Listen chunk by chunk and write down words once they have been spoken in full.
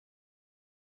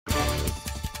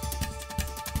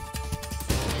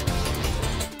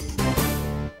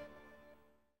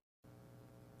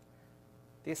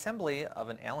The assembly of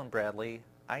an Allen Bradley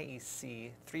IEC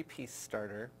 3-piece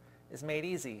starter is made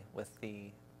easy with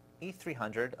the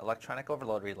E300 electronic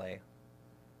overload relay.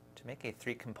 To make a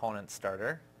 3-component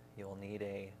starter, you will need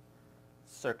a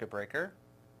circuit breaker,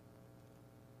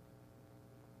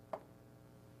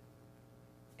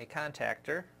 a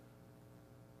contactor,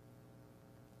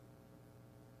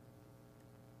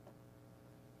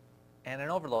 and an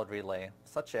overload relay,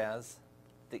 such as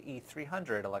the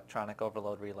E300 electronic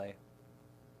overload relay.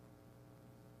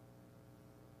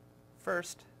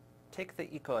 First, take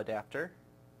the eco adapter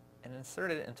and insert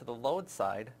it into the load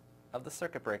side of the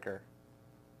circuit breaker.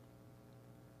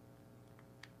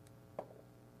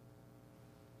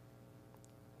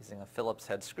 Using a Phillips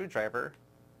head screwdriver,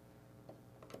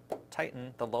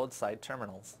 tighten the load side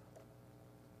terminals.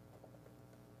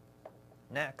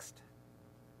 Next,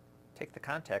 take the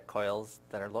contact coils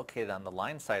that are located on the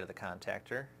line side of the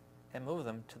contactor and move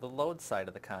them to the load side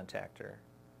of the contactor.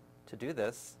 To do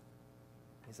this,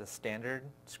 use a standard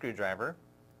screwdriver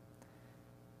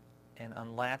and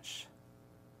unlatch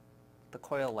the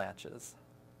coil latches.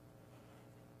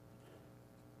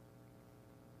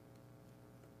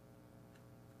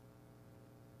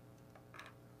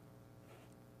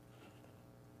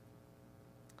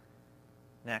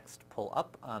 Next, pull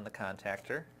up on the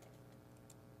contactor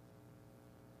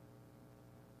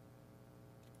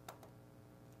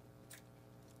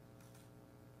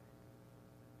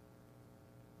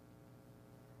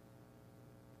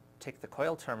take the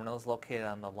coil terminals located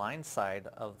on the line side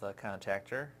of the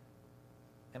contactor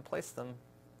and place them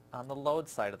on the load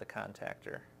side of the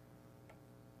contactor.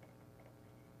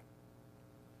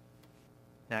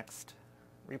 Next,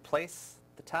 replace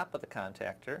the top of the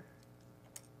contactor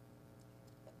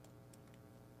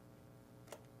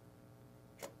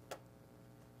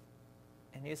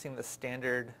and using the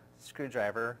standard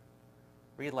screwdriver,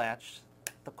 relatch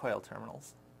the coil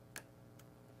terminals.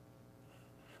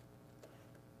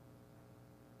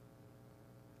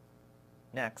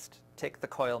 Next, take the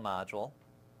coil module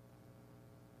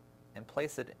and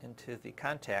place it into the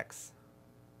contacts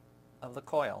of the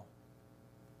coil.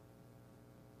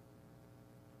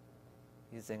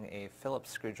 Using a Phillips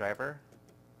screwdriver,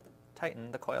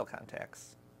 tighten the coil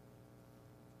contacts.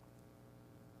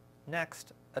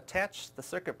 Next, attach the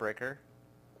circuit breaker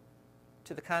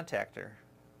to the contactor.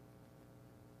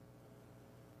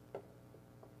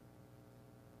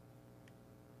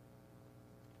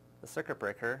 The circuit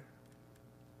breaker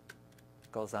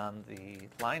goes on the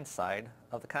line side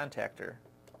of the contactor.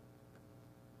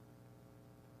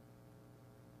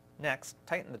 Next,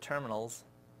 tighten the terminals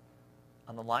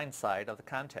on the line side of the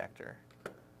contactor.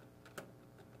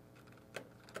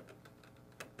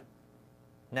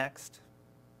 Next,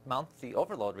 mount the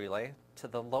overload relay to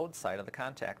the load side of the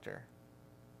contactor.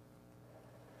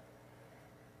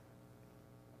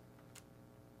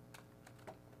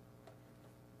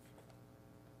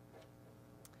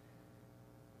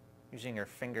 Using your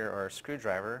finger or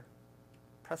screwdriver,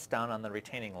 press down on the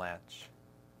retaining latch.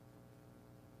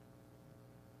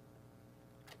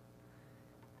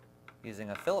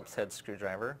 Using a Phillips head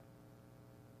screwdriver,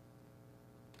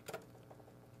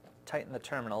 tighten the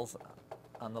terminals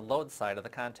on the load side of the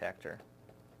contactor.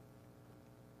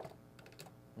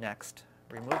 Next,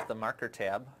 remove the marker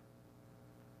tab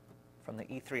from the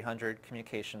E300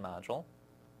 communication module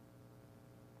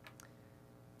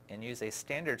and use a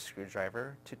standard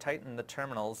screwdriver to tighten the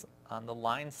terminals on the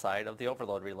line side of the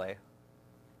overload relay.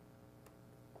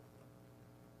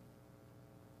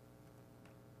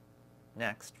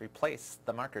 Next, replace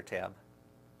the marker tab.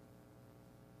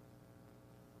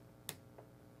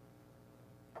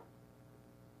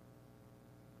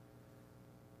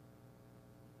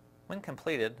 When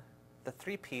completed, the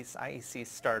 3-piece IEC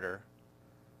starter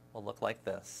will look like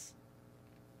this.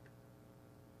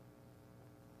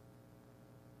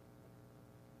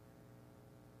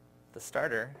 The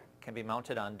starter can be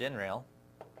mounted on DIN rail.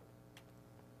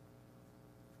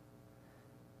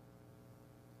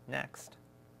 Next,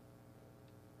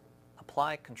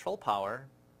 apply control power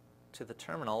to the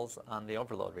terminals on the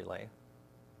overload relay.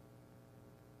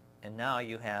 And now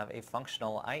you have a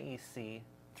functional IEC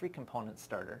 3-component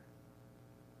starter.